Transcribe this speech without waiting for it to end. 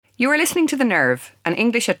You are listening to The Nerve, an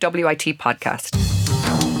English at WIT podcast.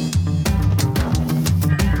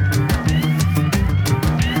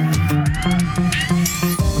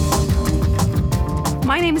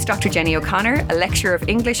 My name is Dr. Jenny O'Connor, a lecturer of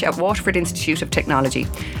English at Waterford Institute of Technology.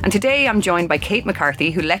 And today I'm joined by Kate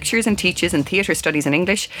McCarthy, who lectures and teaches in theatre studies in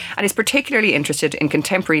English and is particularly interested in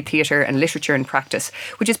contemporary theatre and literature and practice,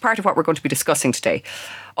 which is part of what we're going to be discussing today.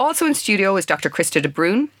 Also in studio is Dr. Christa de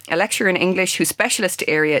Brún, a lecturer in English whose specialist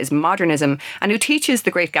area is modernism and who teaches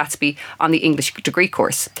The Great Gatsby on the English degree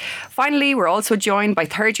course. Finally, we're also joined by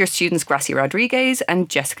third-year students Garcia and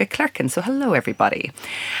Jessica Clerkin. So hello, everybody.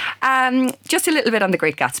 Just a little bit on The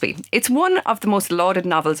Great Gatsby. It's one of the most lauded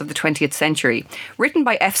novels of the 20th century. Written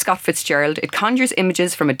by F. Scott Fitzgerald, it conjures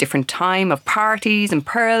images from a different time of parties and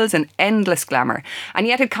pearls and endless glamour. And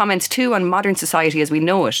yet it comments too on modern society as we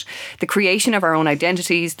know it, the creation of our own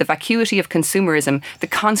identities, the vacuity of consumerism, the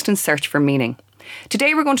constant search for meaning.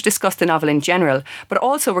 Today we're going to discuss the novel in general, but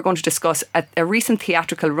also we're going to discuss a recent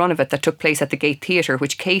theatrical run of it that took place at the Gate Theatre,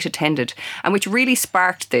 which Kate attended, and which really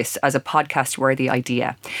sparked this as a podcast-worthy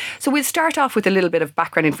idea. So we'll start off with a little bit of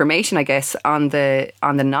background information, I guess, on the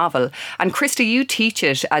novel. And Christa, you teach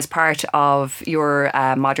it as part of your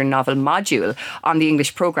modern novel module on the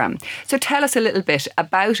English programme. So tell us a little bit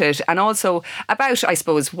about it and also about, I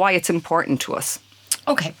suppose, why it's important to us.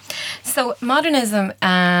 Okay, so modernism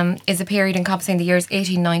is a period encompassing the years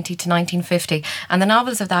 1890 to 1950, and the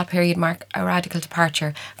novels of that period mark a radical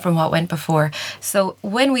departure from what went before. So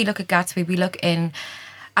when we look at Gatsby, we look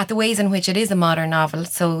at the ways in which it is a modern novel.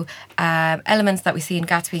 So elements that we see in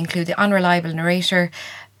Gatsby include the unreliable narrator,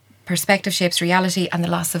 perspective shapes reality, and the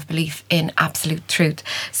loss of belief in absolute truth.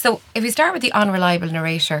 So if we start with the unreliable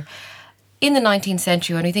narrator, in the 19th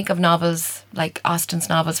century, when we think of novels like Austen's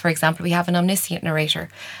novels, for example, we have an omniscient narrator.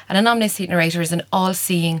 And an omniscient narrator is an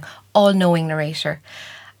all-seeing, all-knowing narrator.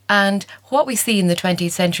 And what we see in the 20th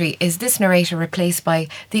century is this narrator replaced by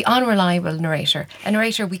the unreliable narrator, a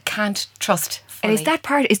narrator we can't trust fully.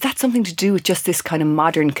 And is that something to do with just this kind of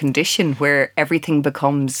modern condition where everything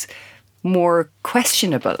becomes more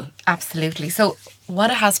questionable? Absolutely. So what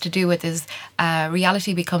it has to do with is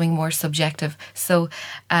reality becoming more subjective. So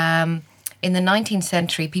in the 19th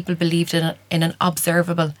century, people believed in an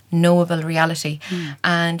observable, knowable reality.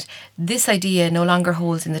 And this idea no longer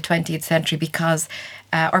holds in the 20th century because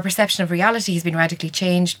our perception of reality has been radically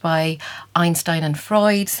changed by Einstein and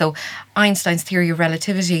Freud. So Einstein's theory of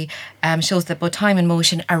relativity shows that both time and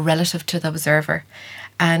motion are relative to the observer.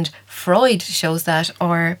 And Freud shows that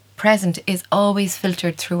our present is always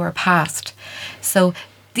filtered through our past. So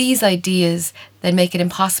these ideas then make it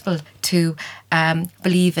impossible to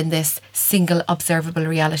believe in this single observable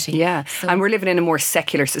reality. Yeah, and we're living in a more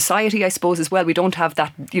secular society, I suppose, as well. We don't have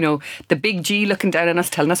that, the big G looking down on us,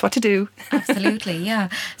 telling us what to do. Absolutely, yeah.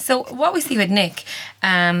 So what we see with Nick,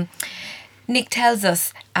 Nick tells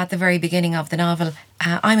us at the very beginning of the novel,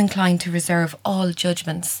 I'm inclined to reserve all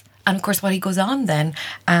judgments. And of course, what he goes on then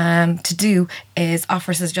to do is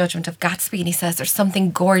offers his judgment of Gatsby, and he says there's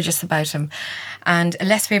something gorgeous about him, and a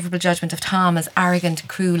less favourable judgment of Tom as arrogant,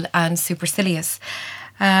 cruel and supercilious.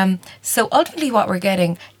 So ultimately what we're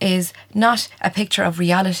getting is not a picture of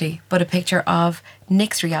reality, but a picture of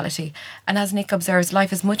Nick's reality. And as Nick observes,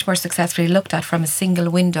 life is much more successfully looked at from a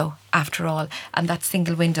single window, after all, and that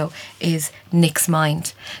single window is Nick's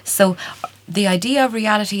mind. So the idea of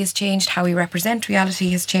reality has changed, how we represent reality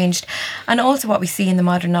has changed, and also what we see in the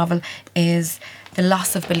modern novel is the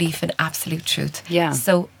loss of belief in absolute truth. Yeah.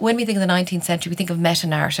 So when we think of the 19th century, we think of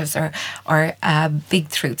meta-narratives or big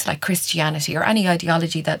truths like Christianity or any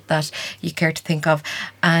ideology that you care to think of.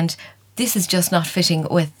 And this is just not fitting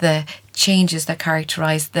with the changes that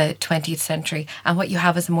characterise the 20th century. And what you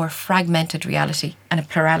have is a more fragmented reality and a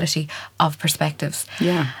plurality of perspectives.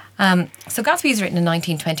 Yeah. So Gatsby is written in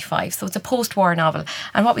 1925, so it's a post-war novel,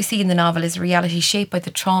 and what we see in the novel is a reality shaped by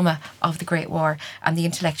the trauma of the Great War and the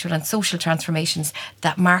intellectual and social transformations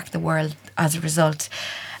that mark the world as a result.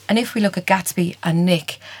 And if we look at Gatsby and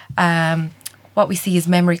Nick, what we see is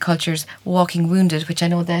memory cultures walking wounded, which I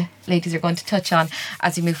know the ladies are going to touch on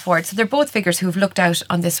as we move forward. So they're both figures who have looked out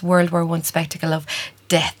on this World War I spectacle of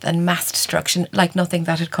death and mass destruction like nothing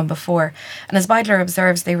that had come before. And as Beidler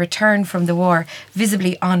observes, they return from the war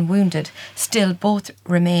visibly unwounded. Still, both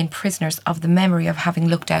remain prisoners of the memory of having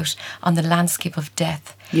looked out on the landscape of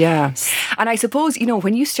death. Yeah. And I suppose,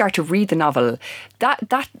 when you start to read the novel,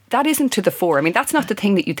 that isn't to the fore. I mean, that's not the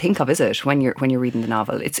thing that you think of, is it, when you're reading the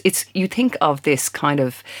novel? It's you think of this kind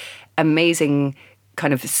of amazing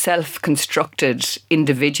kind of self-constructed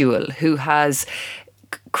individual who has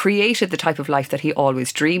created the type of life that he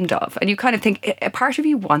always dreamed of. And you kind of think, a part of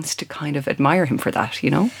you wants to kind of admire him for that, you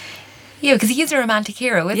know? Yeah, because he is a romantic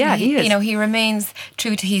hero, isn't he? Yeah, he is. You know, he remains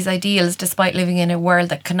true to his ideals despite living in a world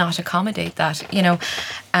that cannot accommodate that, you know.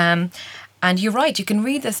 And you're right, you can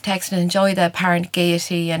read this text and enjoy the apparent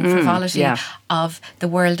gaiety and frivolity of the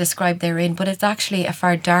world described therein, but it's actually a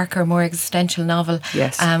far darker, more existential novel.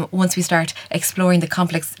 Yes. Once we start exploring the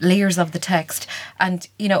complex layers of the text. And,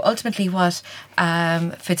 you know, ultimately what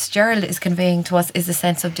Fitzgerald is conveying to us is a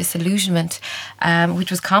sense of disillusionment, which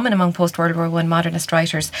was common among post-World War I modernist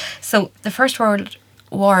writers. So the First World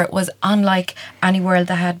War was unlike any world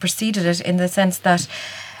that had preceded it, in the sense that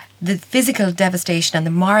the physical devastation and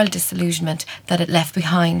the moral disillusionment that it left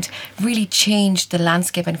behind really changed the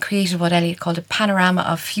landscape and created what Eliot called a panorama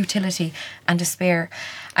of futility and despair.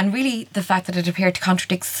 And really the fact that it appeared to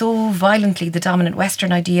contradict so violently the dominant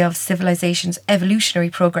Western idea of civilization's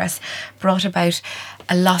evolutionary progress brought about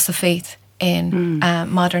a loss of faith in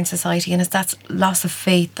modern society. And it's that loss of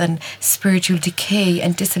faith and spiritual decay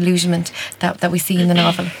and disillusionment that we see in the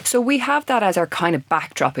novel. So we have that as our kind of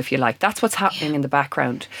backdrop, if you like. That's what's happening in the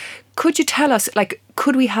background. Could you tell us, like,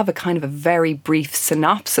 could we have a kind of a very brief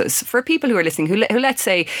synopsis for people who are listening, who let's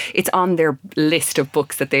say it's on their list of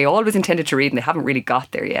books that they always intended to read and they haven't really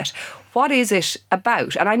got there yet? What is it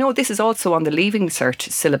about? And I know this is also on the Leaving Cert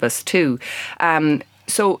syllabus too.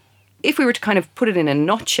 So if we were to kind of put it in a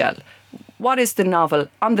nutshell, what is the novel,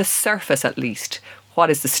 on the surface at least? What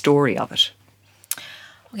is the story of it?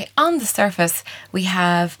 Okay, on the surface, we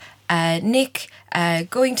have Nick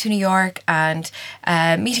going to New York and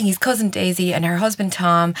meeting his cousin Daisy and her husband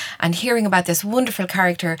Tom, and hearing about this wonderful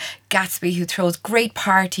character Gatsby, who throws great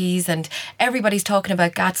parties, and everybody's talking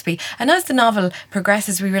about Gatsby. And as the novel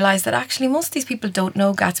progresses, we realise that actually most of these people don't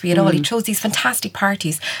know Gatsby at all. He throws these fantastic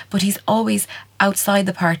parties, but he's always outside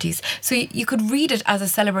the parties. So you could read it as a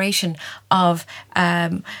celebration of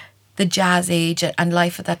the jazz age and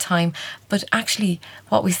life at that time. But actually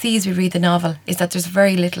what we see as we read the novel is that there's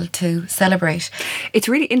very little to celebrate. It's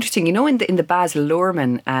really interesting, you know, in the Baz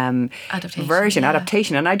Luhrmann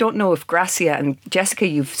adaptation, and I don't know if Garcia and Jessica,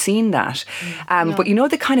 you've seen that, no. But you know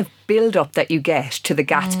the kind of build-up that you get to the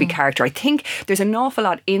Gatsby character, I think there's an awful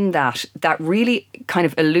lot in that really kind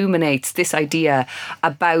of illuminates this idea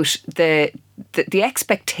about the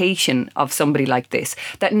expectation of somebody like this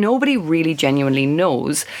that nobody really genuinely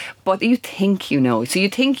knows, but you think you know. So you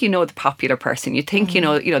think you know the popular person, you think you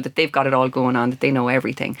know that they've got it all going on, that they know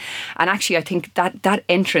everything. And actually I think that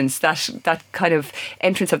entrance, that kind of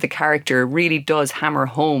entrance of the character really does hammer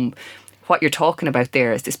home what you're talking about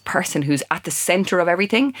there, is this person who's at the centre of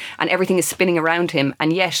everything and everything is spinning around him,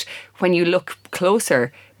 and yet when you look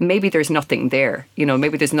closer, maybe there's nothing there, you know,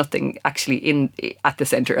 maybe there's nothing actually at the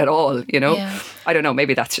centre at all, you know. Yeah. I don't know,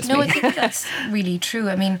 maybe that's just me. No, I think that's really true.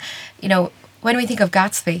 I mean, you know, when we think of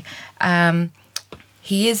Gatsby,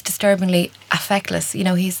 he is disturbingly affectless. You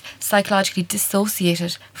know, he's psychologically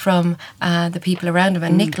dissociated from the people around him.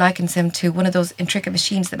 And Nick likens him to one of those intricate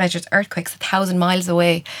machines that measures earthquakes 1,000 miles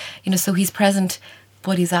away. You know, so he's present,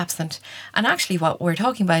 but he's absent. And actually what we're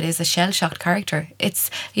talking about is a shell-shocked character. It's,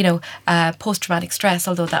 you know, post-traumatic stress,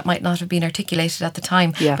 although that might not have been articulated at the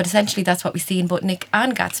time. Yeah. But essentially that's what we see in both Nick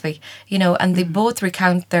and Gatsby, you know, and they both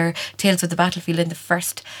recount their tales of the battlefield in the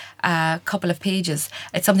first couple of pages.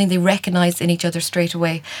 It's something they recognise in each other straight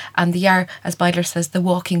away. And they are, as Beidler says, the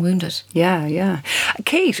walking wounded. Yeah, yeah.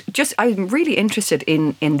 Kate, I'm really interested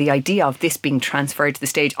in the idea of this being transferred to the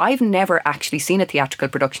stage. I've never actually seen a theatrical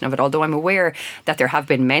production of it, although I'm aware that there have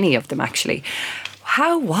been many of them actually.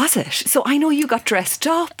 How was it? So I know you got dressed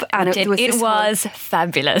up, and it was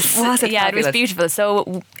fabulous. Was it? Yeah, fabulous? It was beautiful.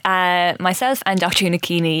 So myself and Dr. Una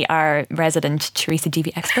Keeney, our resident Teresa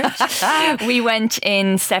Deevy expert, we went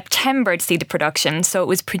in September to see the production. So it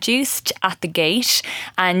was produced at the Gate,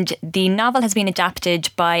 and the novel has been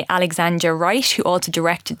adapted by Alexander Wright, who also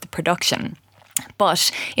directed the production.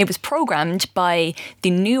 But it was programmed by the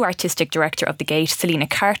new artistic director of the Gate, Selena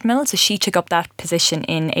Cartmill. So she took up that position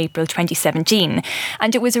in April 2017.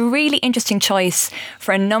 And it was a really interesting choice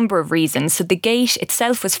for a number of reasons. So the Gate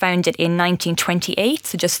itself was founded in 1928,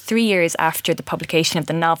 so just 3 years after the publication of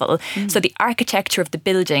the novel. So the architecture of the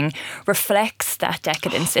building reflects that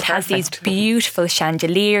decadence. It has these beautiful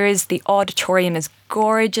chandeliers. The auditorium is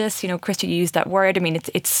gorgeous. You know, Christa, you used that word. I mean,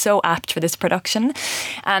 it's so apt for this production.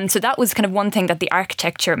 So that was kind of one thing, that the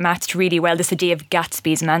architecture matched really well, this idea of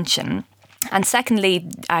Gatsby's mansion. And secondly,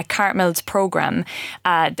 Carmel's programme,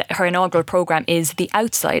 her inaugural programme, is The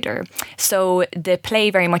Outsider. So the play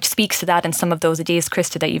very much speaks to that and some of those ideas,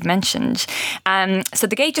 Christa, that you've mentioned. So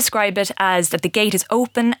the Gate describe it as that the gate is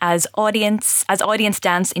open as audience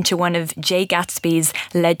dance into one of J. Gatsby's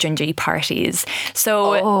legendary parties.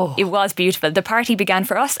 So it was beautiful. The party began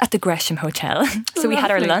for us at the Gresham Hotel. So we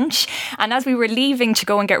had our lunch. And as we were leaving to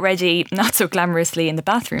go and get ready, not so glamorously in the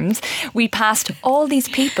bathrooms, we passed all these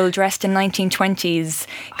people dressed in 1920s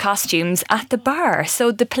costumes at the bar.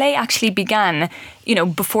 So the play actually began,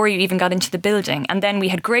 before you even got into the building. And then we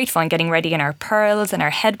had great fun getting ready in our pearls and our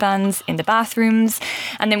headbands in the bathrooms.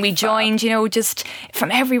 And then we joined, just from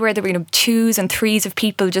everywhere. There were, 2s and 3s of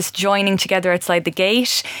people just joining together outside the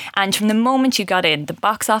gate. And from the moment you got in, the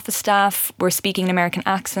box office staff were speaking in American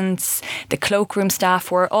accents. The cloakroom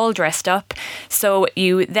staff were all dressed up. So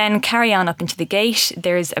you then carry on up into the gate.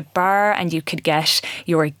 There's a bar and you could get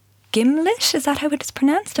your gimlet, is that how it is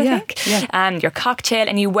pronounced, I think? Yeah. Your cocktail,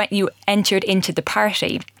 and you entered into the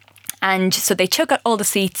party. And so they took out all the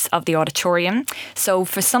seats of the auditorium. So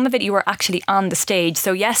for some of it, you were actually on the stage.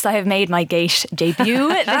 So yes, I have made my Gate debut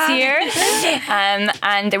this year.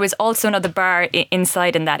 And there was also another bar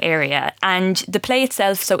inside in that area. And the play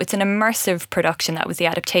itself, so it's an immersive production. That was the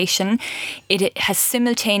adaptation. It has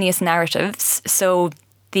simultaneous narratives. So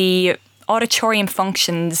the auditorium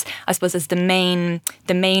functions, I suppose, as the main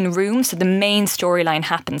room. So the main storyline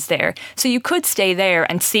happens there. So you could stay there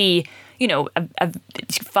and see,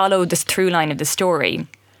 follow this through line of the story.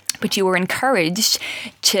 But you were encouraged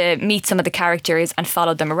to meet some of the characters and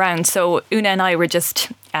follow them around. So Una and I were just,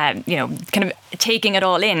 kind of taking it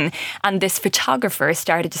all in. And this photographer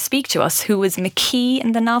started to speak to us, who was McKee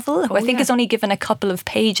in the novel, who I think is only given a couple of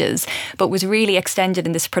pages, but was really extended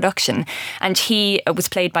in this production. And he was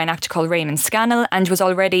played by an actor called Raymond Scannell and was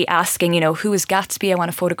already asking, who is Gatsby? I want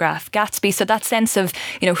to photograph Gatsby. So that sense of,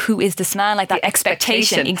 who is this man? Like that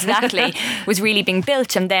expectation exactly was really being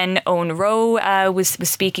built. And then Owen Rowe was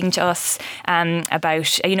speaking to us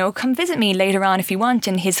about, come visit me later on if you want,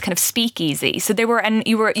 in his kind of speakeasy. So there were, and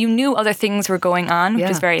you knew other things were going on, which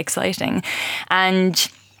was very exciting. And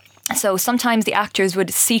so sometimes the actors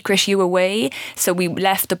would secret you away. So we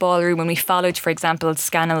left the ballroom and we followed, for example,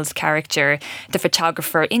 Scannell's character, the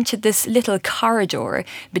photographer, into this little corridor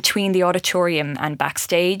between the auditorium and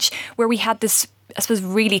backstage, where we had this, I suppose,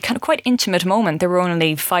 really kind of quite intimate moment. There were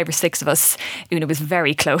only 5 or 6 of us. Una was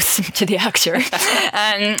very close to the actor.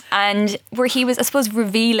 And where he was, I suppose,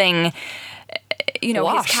 revealing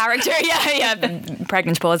his character.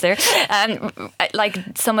 Pregnant pause there. Like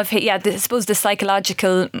some of his, I suppose, the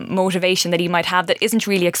psychological motivation that he might have that isn't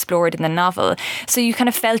really explored in the novel. So you kind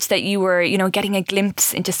of felt that you were, getting a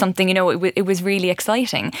glimpse into something, it was really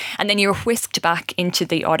exciting. And then you were whisked back into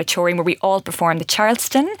the auditorium where we all performed the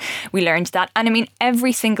Charleston. We learned that. And I mean,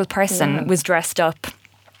 every single person was dressed up.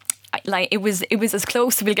 Like it was as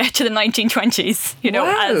close as we'll get to the 1920s,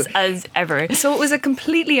 as ever. So it was a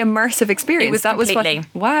completely immersive experience.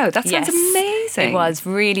 Wow, that sounds amazing. It was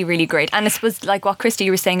really, really great. And I suppose, like what Christa,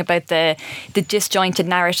 you were saying about the disjointed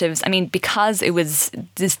narratives. I mean, because it was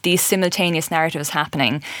these simultaneous narratives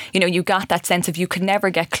happening, you got that sense of you could never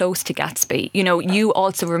get close to Gatsby. You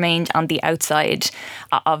also remained on the outside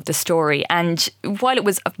of the story. And while it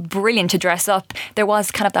was brilliant to dress up, there was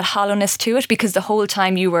kind of that hollowness to it, because the whole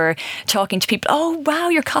time you were talking to people, oh wow,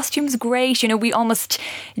 your costume's great. We almost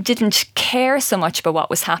didn't care so much about what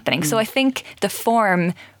was happening. So I think the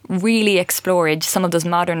form really explored some of those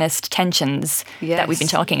modernist tensions that we've been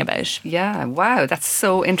talking about. Yeah, wow, that's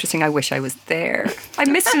so interesting. I wish I was there. I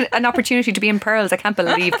missed an opportunity to be in Pearls. I can't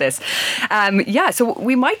believe this. So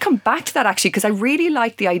we might come back to that actually, because I really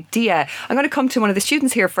like the idea. I'm going to come to one of the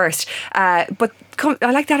students here first, but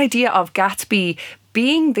I like that idea of Gatsby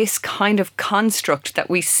being this kind of construct that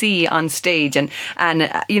we see on stage and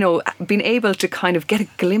being able to kind of get a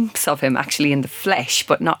glimpse of him actually in the flesh,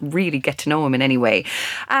 but not really get to know him in any way.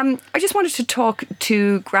 I just wanted to talk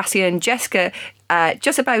to Garcia and Jessica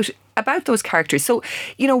just about those characters. So,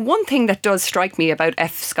 one thing that does strike me about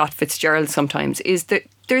F. Scott Fitzgerald sometimes is that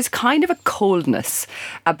there's kind of a coldness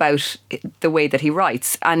about the way that he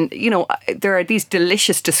writes. And, there are these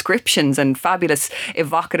delicious descriptions and fabulous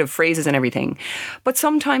evocative phrases and everything. But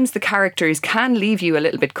sometimes the characters can leave you a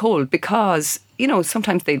little bit cold because,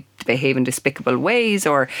 sometimes they behave in despicable ways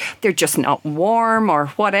or they're just not warm or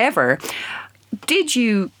whatever. Did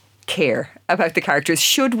you care about the characters?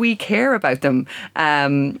 Should we care about them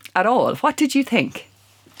at all? What did you think?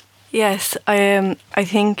 Yes, I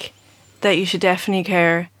think that you should definitely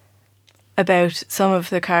care about some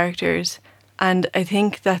of the characters, and I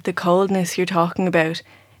think that the coldness you're talking about,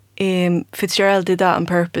 Fitzgerald did that on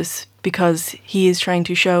purpose because he is trying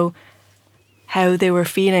to show how they were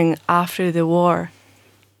feeling after the war.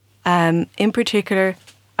 In particular,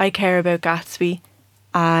 I care about Gatsby.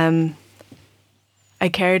 I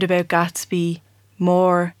cared about Gatsby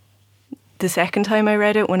more the second time I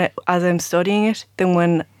read it, as I'm studying it, than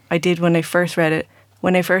when I did when I first read it.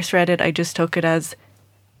 When I first read it, I just took it as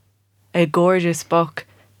a gorgeous book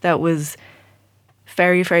that was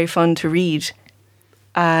very, very fun to read.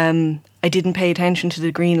 I didn't pay attention to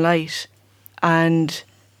the green light, and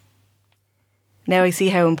now I see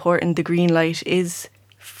how important the green light is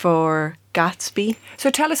for Gatsby. So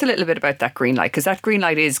tell us a little bit about that green light, because that green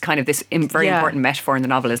light is kind of this very important metaphor in the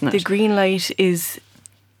novel, isn't it? The green light is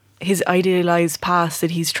his idealised past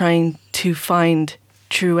that he's trying to find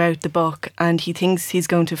throughout the book, and he thinks he's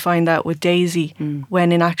going to find that with Daisy,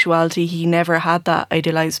 when in actuality he never had that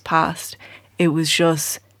idealised past. It was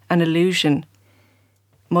just an illusion,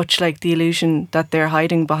 much like the illusion that they're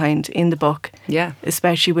hiding behind in the book. Yeah.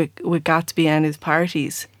 Especially with Gatsby and his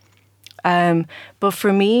parties. But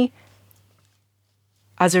for me,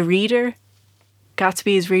 as a reader,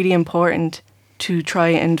 Gatsby is really important to try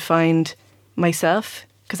and find myself,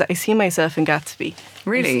 because I see myself in Gatsby.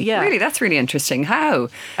 Really? Yeah. Really? That's really interesting. How?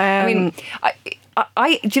 I mean,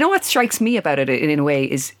 I do you know what strikes me about it in a way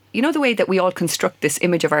is, you know, the way that we all construct this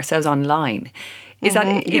image of ourselves online is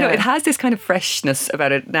that, you know, it has this kind of freshness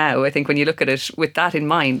about it now, I think, when you look at it with that in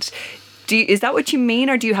mind. Is that what you mean,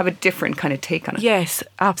 or do you have a different kind of take on it? Yes,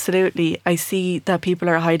 absolutely. I see that people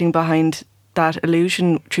are hiding behind that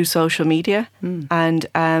illusion through social media, and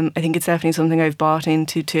I think it's definitely something I've bought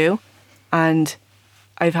into too. And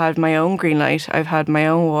I've had my own green light, I've had my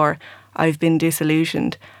own war, I've been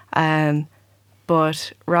disillusioned.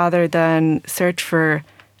 But rather than search for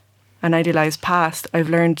an idealised past, I've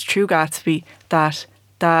learned through Gatsby that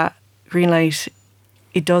that green light,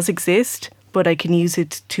 it does exist, but I can use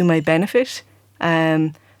it to my benefit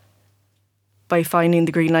by finding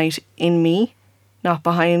the green light in me, not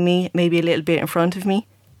behind me, maybe a little bit in front of me.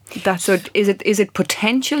 So is it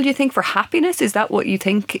potential, do you think, for happiness? Is that what you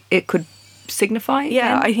think it could signify?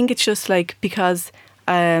 Yeah, then? I think it's just like, because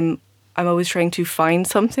I'm always trying to find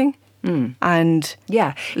something. And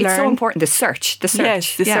yeah, it's so important. The search.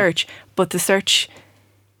 Yes, the search. But the search,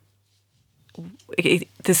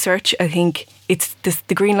 I think it's this,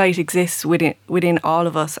 the green light exists within all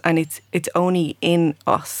of us, and it's only in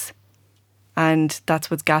us. And that's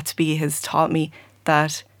what Gatsby has taught me,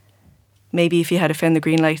 that maybe if he had found the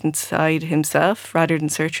green light inside himself rather than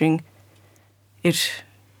searching it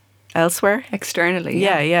elsewhere, externally.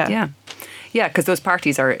 Yeah. Yeah, because those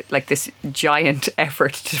parties are like this giant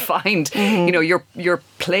effort to find, you know, your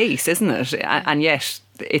place, isn't it? And yet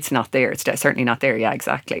it's not there. It's certainly not there. Yeah,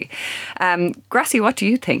 exactly. Garcia, what do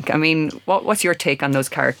you think? I mean, what's your take on those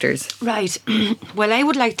characters? Right. Well, I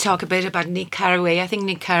would like to talk a bit about Nick Carraway. I think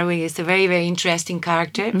Nick Carraway is a very, very interesting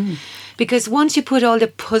character, because once you put all the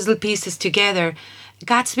puzzle pieces together,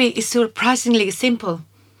 Gatsby is surprisingly simple.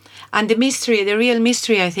 And the real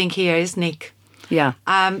mystery, I think, here is Nick. Yeah.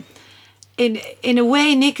 In a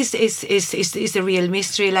way, Nick is the real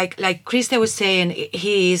mystery. Like Christa was saying,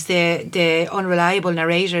 he is the unreliable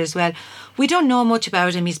narrator as well. We don't know much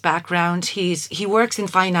about him, his background. He works in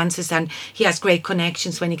finances and he has great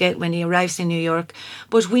connections when he arrives in New York.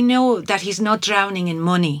 But we know that he's not drowning in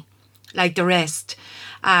money like the rest.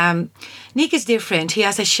 Nick is different. He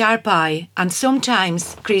has a sharp eye and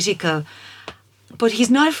sometimes critical, but he's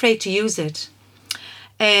not afraid to use it.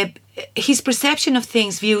 His perception of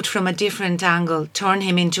things viewed from a different angle turn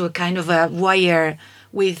him into a kind of a wire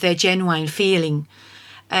with a genuine feeling.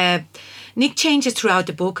 Nick changes throughout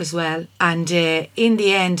the book as well, and in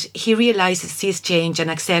the end he realises his change and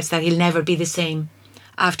accepts that he'll never be the same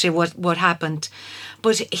after what happened.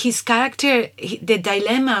 But his character, the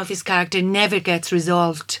dilemma of his character never gets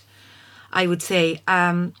resolved, I would say.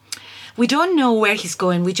 We don't know where he's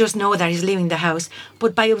going, we just know that he's leaving the house.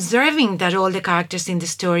 But by observing that all the characters in the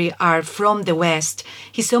story are from the West,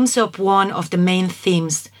 he sums up one of the main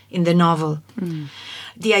themes in the novel.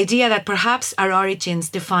 The idea that perhaps our origins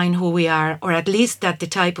define who we are, or at least that the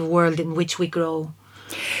type of world in which we grow.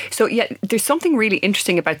 So yeah, there's something really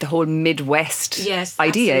interesting about the whole Midwest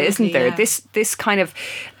idea, isn't there? Yeah. This kind of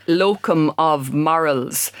locum of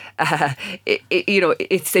morals.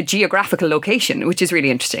 It's a geographical location, which is really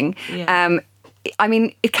interesting. Yeah. I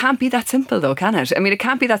mean, it can't be that simple, though, can it? I mean, it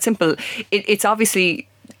can't be that simple. It's obviously,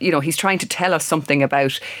 you know, he's trying to tell us something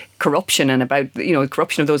about corruption and about, you know,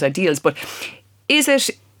 corruption of those ideals. But is it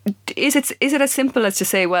as simple as to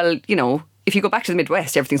say, well, you know, if you go back to the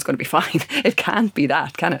Midwest, everything's going to be fine? It can't be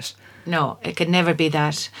that, can it? No, it could never be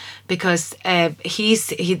that, because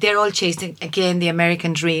they're all chasing again the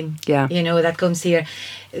American dream. Yeah. That comes here.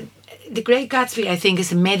 The Great Gatsby, I think,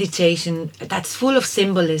 is a meditation that's full of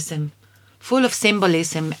symbolism,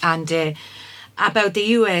 and about the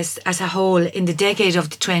US as a whole in the decade of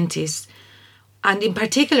the 20s, and in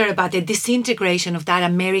particular about the disintegration of that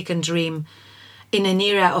American dream in an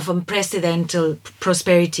era of unprecedented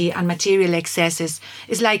prosperity and material excesses.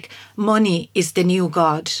 It's like money is the new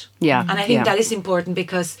God. Yeah. And I think that is important,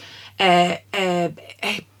 because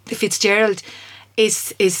Fitzgerald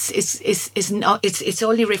is not, it's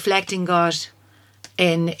only reflecting God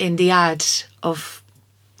in the ad of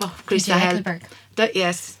Christa Heckelberg.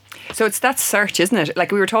 Yes. So it's that search, isn't it?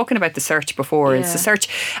 Like we were talking about the search before. It's the search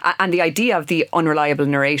and the idea of the unreliable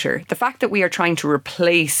narrator. The fact that we are trying to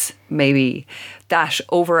replace maybe that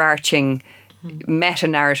overarching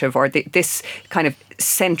meta-narrative or this kind of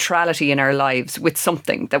centrality in our lives with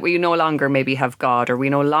something that we no longer maybe have God, or we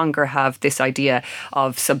no longer have this idea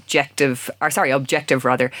of objective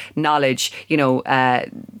knowledge.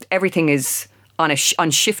 Everything is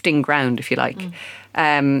on shifting ground, if you like.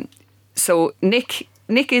 So Nick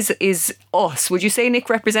is us. Would you say Nick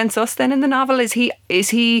represents us then in the novel? Is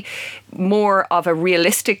he more of a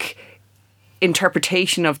realistic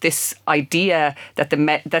interpretation of this idea that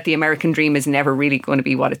the American dream is never really going to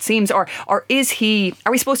be what it seems, or is he?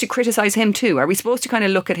 Are we supposed to criticize him too? Are we supposed to kind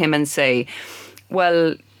of look at him and say,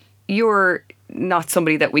 well, you're not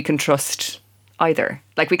somebody that we can trust either?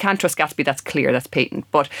 Like we can't trust Gatsby. That's clear. That's patent.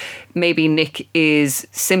 But maybe Nick is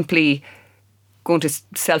simply going to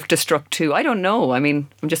self-destruct too. I don't know. I mean,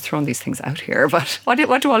 I'm just throwing these things out here, but what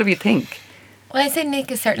do all of you think? Well, I think Nick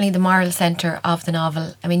is certainly the moral centre of the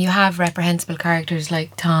novel. I mean, you have reprehensible characters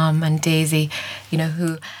like Tom and Daisy,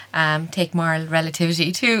 who take moral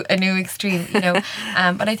relativity to a new extreme,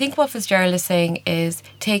 But I think what Fitzgerald is saying is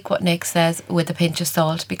take what Nick says with a pinch of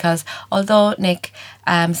salt, because although Nick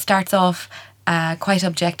starts off quite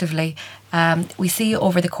objectively, we see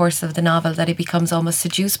over the course of the novel that he becomes almost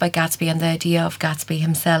seduced by Gatsby and the idea of Gatsby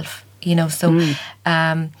himself, So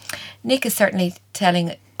Nick is certainly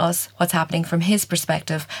telling us what's happening from his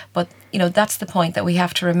perspective, but that's the point, that we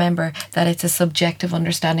have to remember that it's a subjective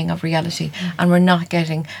understanding of reality, and we're not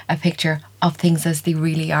getting a picture of things as they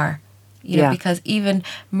really are. Because even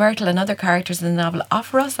Myrtle and other characters in the novel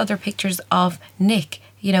offer us other pictures of Nick,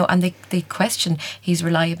 and they question his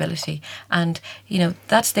reliability. And,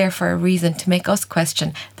 that's there for a reason, to make us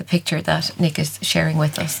question the picture that Nick is sharing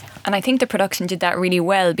with us. And I think the production did that really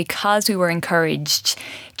well, because we were encouraged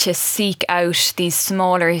to seek out these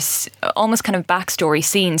smaller, almost kind of backstory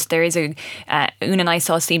scenes. There is Una and I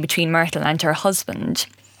saw a scene between Myrtle and her husband,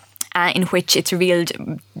 in which it's revealed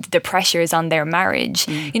the pressures on their marriage.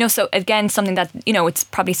 So again, something that, it's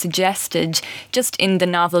probably suggested just in the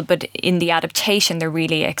novel, but in the adaptation, they're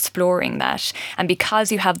really exploring that. And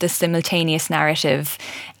because you have this simultaneous narrative,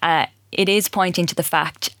 it is pointing to the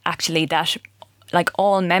fact, actually, that like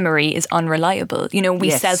all memory is unreliable. We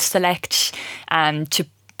self-select to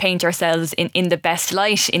paint ourselves in the best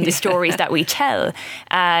light in the stories that we tell.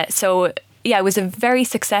 So it was a very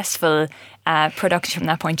successful production from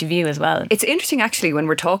that point of view as well. It's interesting, actually, when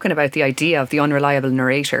we're talking about the idea of the unreliable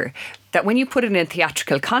narrator, that when you put it in a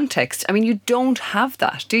theatrical context, I mean, you don't have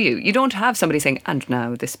that, do you? You don't have somebody saying, and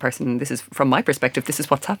now this person, this is from my perspective, this is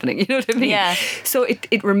what's happening. You know what I mean? Yeah. So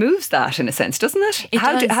it removes that in a sense, doesn't it?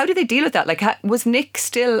 How do they deal with that? Like, was Nick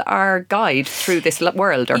still our guide through this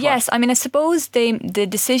world? Or yes, what? I mean, I suppose the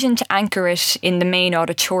decision to anchor it in the main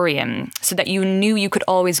auditorium so that you knew you could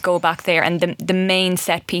always go back there, and the main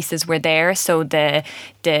set pieces were there. So the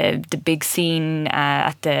big scene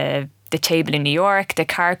at the table in New York, the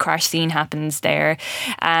car crash scene happens there,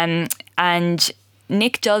 and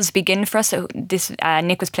Nick does begin for us. So this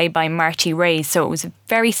Nick was played by Marty Ray, so it was a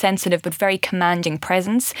very sensitive but very commanding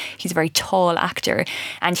presence. He's a very tall actor,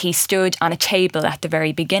 and he stood on a table at the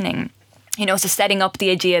very beginning. So setting up the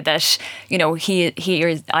idea that,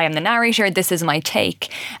 I am the narrator, this is my take.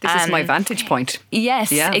 This is my vantage point.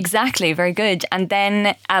 Yes, exactly. Very good. And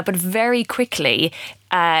then, but very quickly,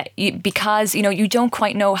 because, you don't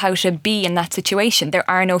quite know how to be in that situation. There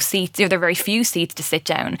are no seats, there are very few seats to sit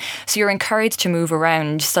down. So you're encouraged to move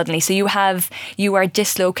around suddenly. So you are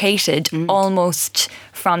dislocated almost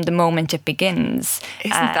from the moment it begins.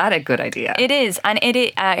 Isn't that a good idea? It is. And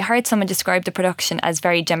I heard someone describe the production as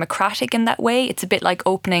very democratic in that way. It's a bit like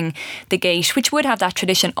opening the gate, which would have that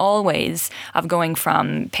tradition always of going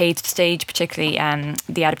from page to stage, particularly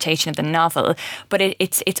the adaptation of the novel. But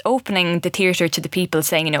it's opening the theatre to the people,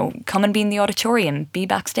 saying, you know, come and be in the auditorium, be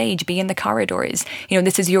backstage, be in the corridors. You know,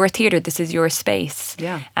 this is your theatre, this is your space.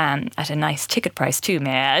 Yeah. At a nice ticket price too,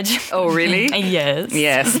 may I add. Oh, really? Yes.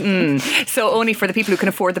 Yes. So only for the people who can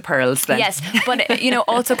afford the pearls then. Yes, but, you know,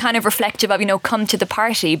 also kind of reflective of, you know, come to the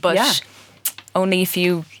party, but only if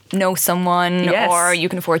you know someone or you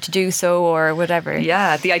can afford to do so or whatever.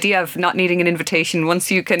 Yeah, the idea of not needing an invitation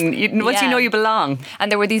once you know you belong.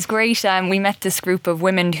 And there were these great, we met this group of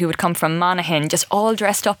women who would come from Monaghan, just all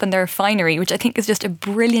dressed up in their finery, which I think is just a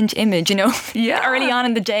brilliant image, you know. Yeah. Early on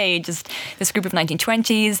in the day, just this group of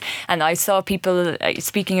 1920s. And I saw people,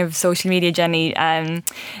 speaking of social media, Jenny,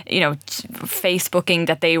 you know, Facebooking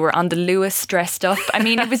that they were on the Lewis dressed up. I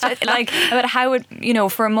mean, it was just like about how it, you know,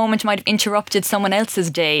 for a moment might have interrupted someone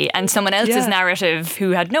else's day and someone else's narrative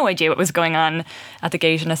who had no idea what was going on at the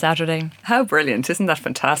gate on a Saturday. How brilliant. Isn't that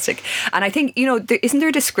fantastic? And I think, you know, isn't there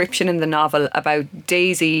a description in the novel about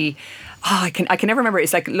Daisy? Oh, I can never remember.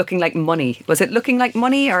 It's like looking like money. Was it looking like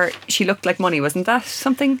money, or she looked like money? Wasn't that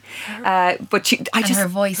something? But her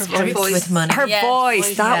voice dripped with money. Her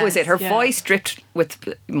voice, that was it. Her voice dripped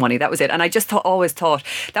with money. That was it. And I just always thought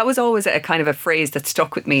that was always a kind of a phrase that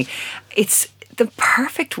stuck with me. It's the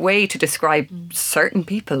perfect way to describe certain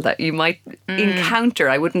people that you might encounter.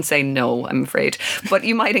 I wouldn't say no, I'm afraid, but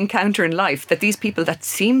you might encounter in life, that these people that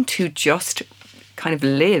seem to just kind of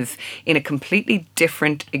live in a completely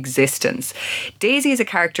different existence. Daisy is a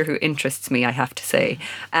character who interests me, I have to say.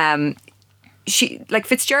 She, like,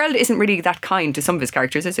 Fitzgerald isn't really that kind to some of his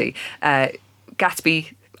characters, is he?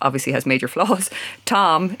 Gatsby obviously has major flaws.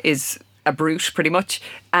 Tom is a brute, pretty much.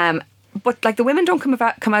 But like the women don't come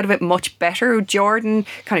out of it much better. Jordan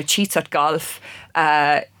kind of cheats at golf.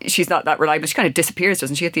 She's not that reliable. She kind of disappears,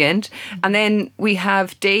 doesn't she, at the end? And then we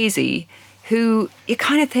have Daisy, who you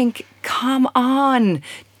kind of think, come on,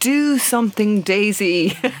 do something,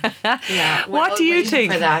 Daisy. What do you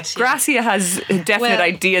think? Gracia has definite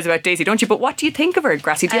ideas about Daisy, don't you? But what do you think of her,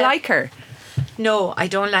 Gracia? Do you like her? No, I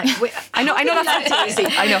don't like. I know that's Daisy.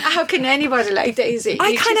 I know. How can anybody like Daisy?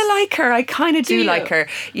 I kind of like her. I kind of do like her.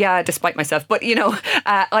 Yeah, despite myself. But you know,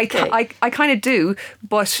 I kind of do.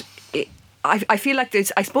 But I feel like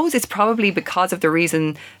there's. I suppose it's probably because of the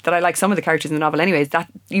reason that I like some of the characters in the novel. Anyways, that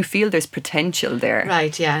you feel there's potential there.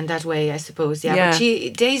 Right. Yeah. In that way, I suppose. Yeah. But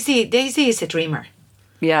Daisy is a dreamer.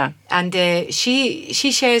 Yeah. And she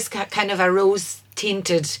shares kind of a rose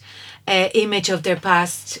tinted image of their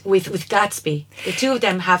past with Gatsby. The two of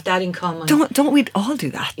them have that in common. Don't we all do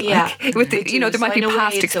that? Yeah, like, with the, you know, there might be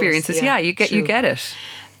past experiences. You get it.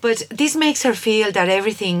 But this makes her feel that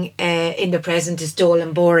everything in the present is dull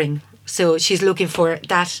and boring. So she's looking for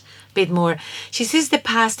that bit more. She sees the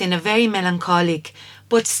past in a very melancholic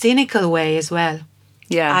but cynical way as well.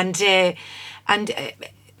 Yeah, and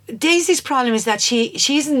Daisy's problem is that she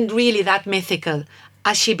isn't really that mythical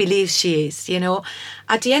as she believes she is, you know.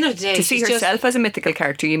 At the end of the day, to see herself as a mythical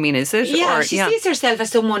character, you mean, is it? Yeah, she sees herself as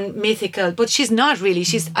someone mythical, but she's not really.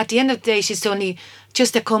 She's at the end of the day, she's only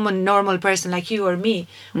just a common, normal person like you or me,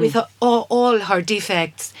 with all her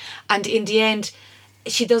defects. And in the end,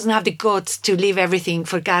 she doesn't have the guts to leave everything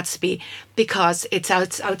for Gatsby because it's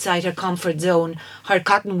outside her comfort zone, her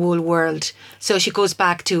cotton wool world. So she goes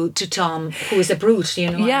back to Tom, who is a brute, you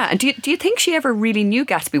know. Yeah, and do you think she ever really knew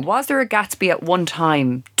Gatsby? Was there a Gatsby at one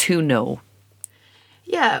time to know?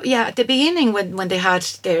 Yeah. At the beginning, when they had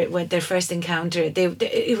their first encounter,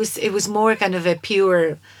 it was more kind of a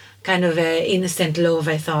pure, kind of a innocent love,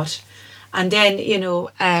 I thought, and then you know,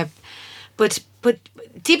 but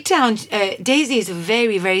deep down, Daisy is a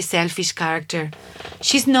very, very selfish character.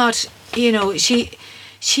 She's not, you know, she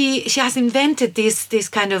has invented this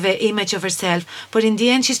kind of a image of herself, but in the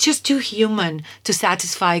end, she's just too human to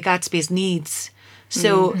satisfy Gatsby's needs.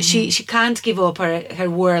 So she can't give up her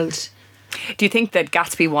world. Do you think that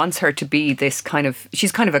Gatsby wants her to be this kind of...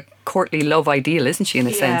 She's kind of a courtly love ideal, isn't she, in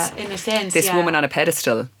a sense? Yeah, in a sense, This woman on a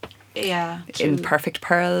pedestal. Yeah, in perfect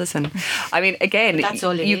pearls, and I mean, again, that's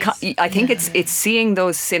all it is. I think it's seeing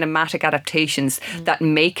those cinematic adaptations that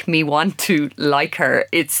make me want to like her.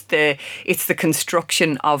 It's the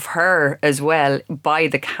construction of her as well by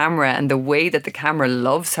the camera and the way that the camera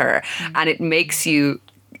loves her, and it makes you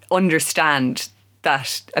understand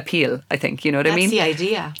that appeal, I think. You know what I mean? That's the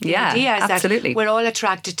idea. The Yeah, idea is absolutely. that we're all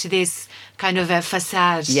attracted to this kind of a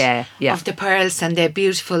facade Yeah. of the pearls and the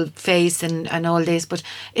beautiful face and all this, but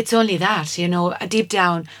it's only that, you know, deep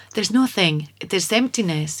down, there's nothing. There's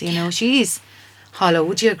emptiness, you know. She's hollow.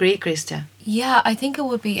 Would you agree, Christa? Yeah, I think it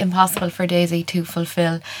would be impossible for Daisy to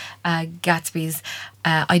fulfill Gatsby's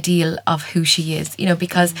ideal of who she is, you know,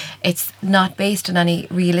 because it's not based on any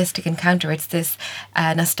realistic encounter. It's this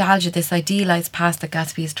nostalgia, this idealised past that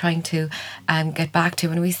Gatsby is trying to get back to.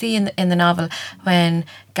 And we see in the novel when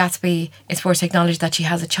Gatsby is forced to acknowledge that she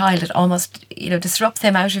has a child, it almost, you know, disrupts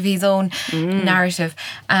him out of his own narrative.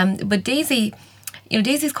 But Daisy... You know,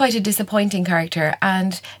 Daisy's quite a disappointing character,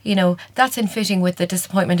 and, you know, that's in fitting with the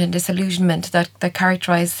disappointment and disillusionment that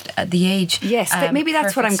characterised the age. Yes, maybe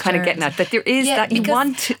that's what I'm kind of getting at, that there is that you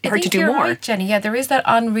want her to do more. Right, Jenny. Yeah, there is that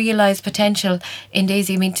unrealised potential in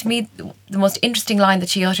Daisy. I mean, to me, the most interesting line that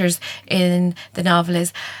she utters in the novel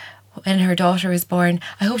is, when her daughter is born,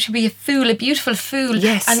 I hope she'll be a fool, a beautiful fool.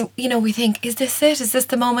 Yes. And, you know, we think, is this it? Is this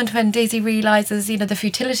the moment when Daisy realises, you know, the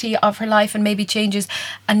futility of her life and maybe changes?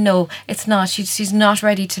 And no, it's not. She's not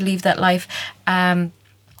ready to leave that life. And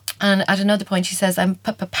at another point she says, I'm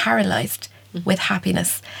paralysed with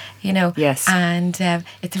happiness, you know. Yes. And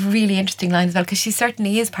it's a really interesting line as well, because she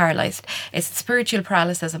certainly is paralysed. It's a spiritual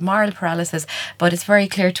paralysis, a moral paralysis, but it's very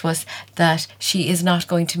clear to us that she is not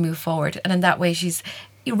going to move forward. And in that way she's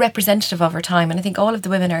representative of her time, and I think all of the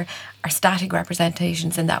women are static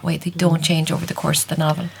representations in that way. They don't change over the course of the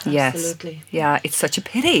novel. Yes. Absolutely. Yeah, it's such a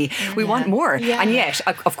pity. We want more. Yeah. And yet,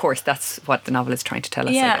 of course, that's what the novel is trying to tell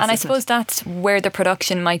us. Yeah, guess, and I isn't suppose it? that's where the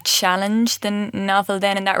production might challenge the novel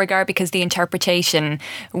then in that regard, because the interpretation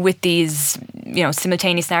with these, you know,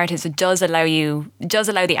 simultaneous narratives, it does allow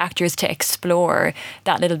the actors to explore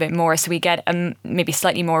that little bit more. So we get a maybe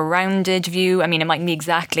slightly more rounded view. I mean, it mightn't be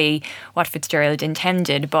exactly what Fitzgerald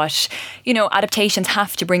intended, but, you know, adaptations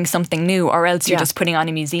have to bring something new, or else you're just putting on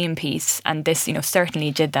a museum piece, and this, you know, certainly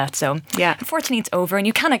did that. So yeah, unfortunately it's over and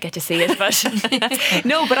you cannot get to see it, but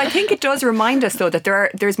no, but I think it does remind us though that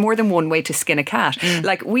there's more than one way to skin a cat.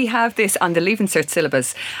 Like, we have this on the Leaving Cert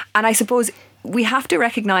syllabus, and I suppose we have to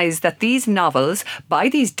recognise that these novels by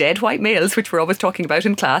these dead white males, which we're always talking about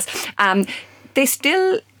in class, they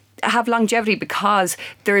still have longevity because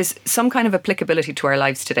there's some kind of applicability to our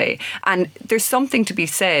lives today. And there's something to be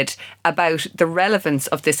said about the relevance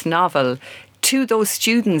of this novel to those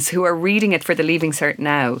students who are reading it for the Leaving Cert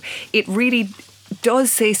now. It really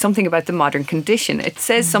does say something about the modern condition. It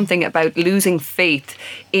says something about losing faith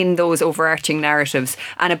in those overarching narratives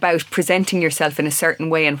and about presenting yourself in a certain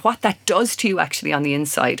way and what that does to you actually on the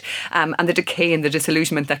inside, and the decay and the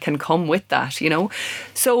disillusionment that can come with that, you know.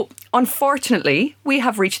 So unfortunately, we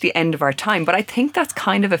have reached the end of our time, but I think that's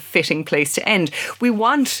kind of a fitting place to end. We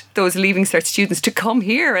want those Leaving Cert students to come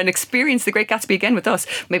here and experience The Great Gatsby again with us.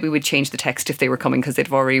 Maybe we'd change the text if they were coming because they'd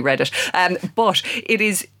have already read it. But it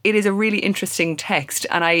is a really interesting text,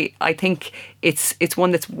 and I think it's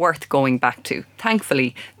one that's worth going back to.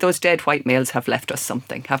 Thankfully, those dead white males have left us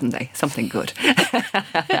something, haven't they? Something good.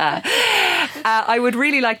 I would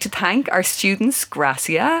really like to thank our students,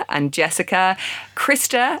 Garcia and Jessica,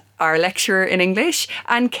 Christa, our lecturer in English,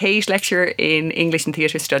 and Kate, lecturer in English and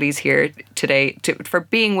Theatre Studies here today for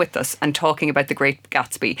being with us and talking about The Great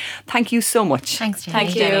Gatsby. Thank you so much. Thanks,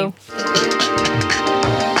 Jenny. thank you.